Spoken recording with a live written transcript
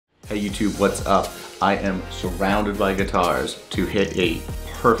Hey YouTube, what's up? I am surrounded by guitars to hit a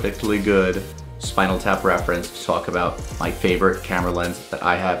perfectly good Spinal Tap reference to talk about my favorite camera lens that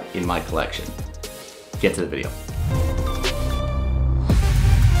I have in my collection. Get to the video.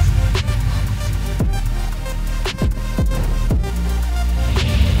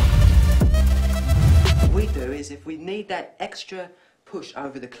 What we do is if we need that extra push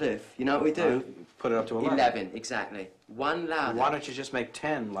over the cliff, you know what we do? Put it up to 11. 11, exactly. One louder. Why don't you just make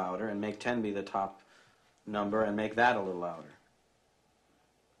 10 louder and make 10 be the top number and make that a little louder?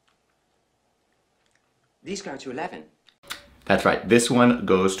 These go to 11. That's right, this one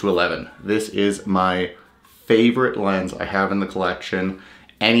goes to 11. This is my favorite lens I have in the collection.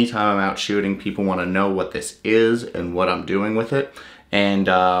 Anytime I'm out shooting, people want to know what this is and what I'm doing with it and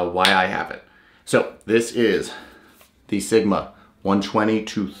why I have it. So this is the Sigma 120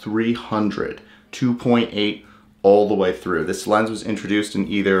 to 300, 2.8 all the way through. This lens was introduced in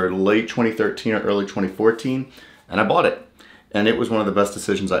either late 2013 or early 2014, and I bought it. And it was one of the best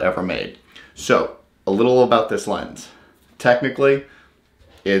decisions I ever made. So, a little about this lens. Technically,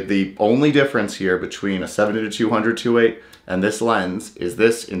 the only difference here between a 70 to 200 2.8 and this lens is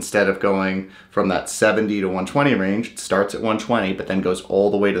this, instead of going from that 70 to 120 range, it starts at 120 but then goes all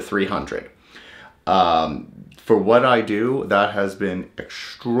the way to 300. For what I do, that has been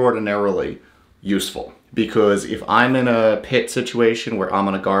extraordinarily useful, because if I'm in a pit situation where I'm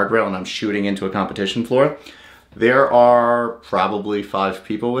on a guardrail and I'm shooting into a competition floor, there are probably 5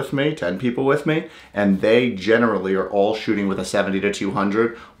 people with me, 10 people with me, and they generally are all shooting with a 70 to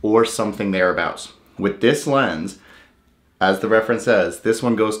 200 or something thereabouts. With this lens, as the reference says, this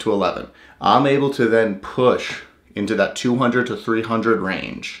one goes to 11. I'm able to then push into that 200 to 300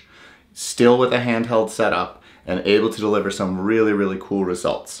 range, still with a handheld setup, and able to deliver some really, really cool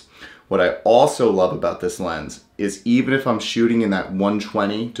results. What I also love about this lens is even if I'm shooting in that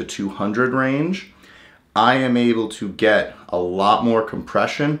 120 to 200 range, I am able to get a lot more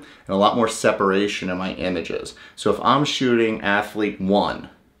compression and a lot more separation in my images. So if I'm shooting athlete 1,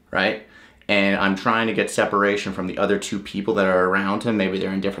 right, and I'm trying to get separation from the other 2 people that are around him, maybe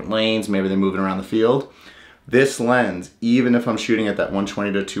they're in different lanes, maybe they're moving around the field, this lens, even if I'm shooting at that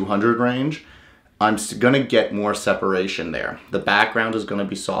 120 to 200 range, I'm gonna get more separation there. The background is gonna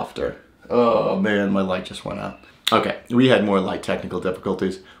be softer. Oh man, my light just went out. Okay, we had more light technical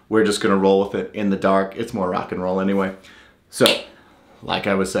difficulties. We're just gonna roll with it in the dark. It's more rock and roll anyway. So, like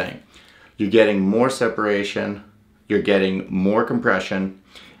I was saying, you're getting more separation, you're getting more compression,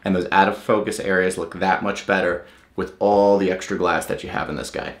 and those out of focus areas look that much better with all the extra glass that you have in this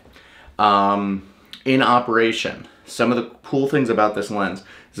guy. In operation, some of the cool things about this lens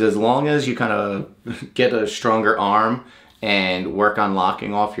is as long as you kind of get a stronger arm and work on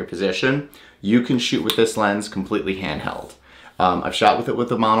locking off your position, you can shoot with this lens completely handheld. I've shot with it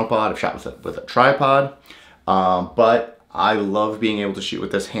with a monopod, I've shot with it with a tripod, but I love being able to shoot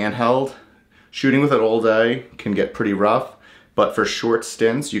with this handheld. Shooting with it all day can get pretty rough, but for short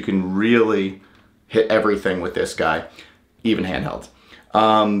stints, you can really hit everything with this guy, even handheld.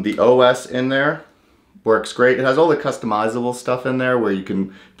 The OS in there works great. It has all the customizable stuff in there where you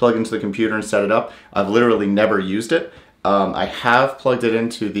can plug into the computer and set it up. I've literally never used it. I have plugged it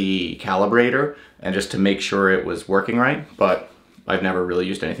into the calibrator and just to make sure it was working right, but I've never really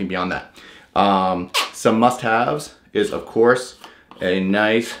used anything beyond that. Some must-haves is, of course, a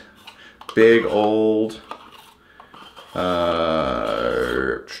nice big old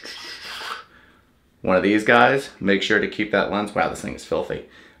one of these guys. Make sure to keep that lens, wow, this thing is filthy.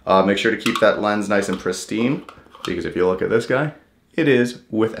 Make sure to keep that lens nice and pristine, because if you look at this guy, it is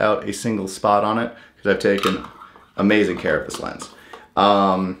without a single spot on it, because I've taken amazing care of this lens.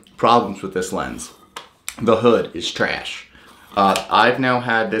 Problems with this lens. The hood is trash. I've now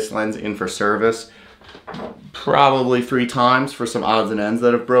had this lens in for service probably 3 times for some odds and ends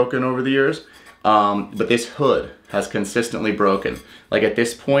that have broken over the years. But this hood has consistently broken. Like at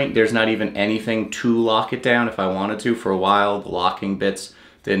this point, there's not even anything to lock it down if I wanted to. For a while, the locking bits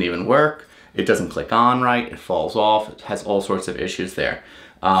didn't even work. It doesn't click on right, it falls off, it has all sorts of issues there.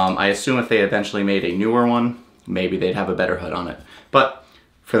 I assume if they eventually made a newer one, maybe they'd have a better hood on it. But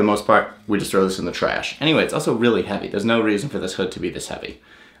for the most part, we just throw this in the trash. Anyway, it's also really heavy. There's no reason for this hood to be this heavy.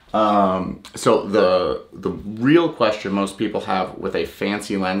 So the real question most people have with a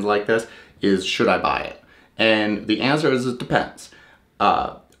fancy lens like this is, should I buy it? And the answer is, it depends.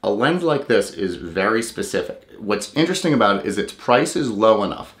 A lens like this is very specific. What's interesting about it is its price is low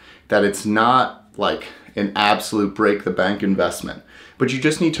enough that it's not like an absolute break the bank investment, but you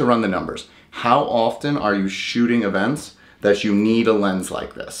just need to run the numbers. How often are you shooting events that you need a lens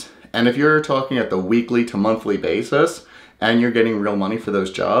like this? And if you're talking at the weekly to monthly basis, and you're getting real money for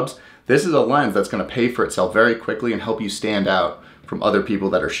those jobs, this is a lens that's going to pay for itself very quickly and help you stand out from other people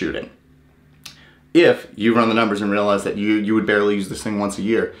that are shooting. If you run the numbers and realize that you would barely use this thing once a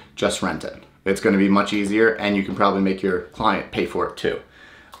year, just rent it. It's going to be much easier, and you can probably make your client pay for it too.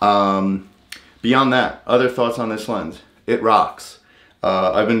 Beyond that, other thoughts on this lens. It rocks.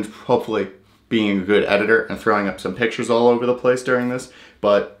 I've been hopefully being a good editor and throwing up some pictures all over the place during this,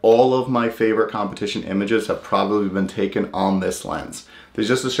 but all of my favorite competition images have probably been taken on this lens. There's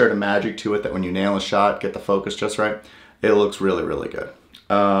just a certain magic to it that when you nail a shot, get the focus just right, it looks really, really good.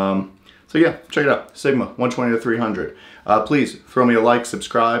 So yeah, check it out, Sigma 120-300. Please throw me a like,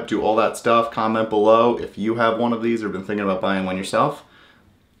 subscribe, do all that stuff, comment below if you have one of these or been thinking about buying one yourself.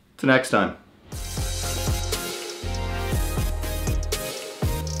 Till next time.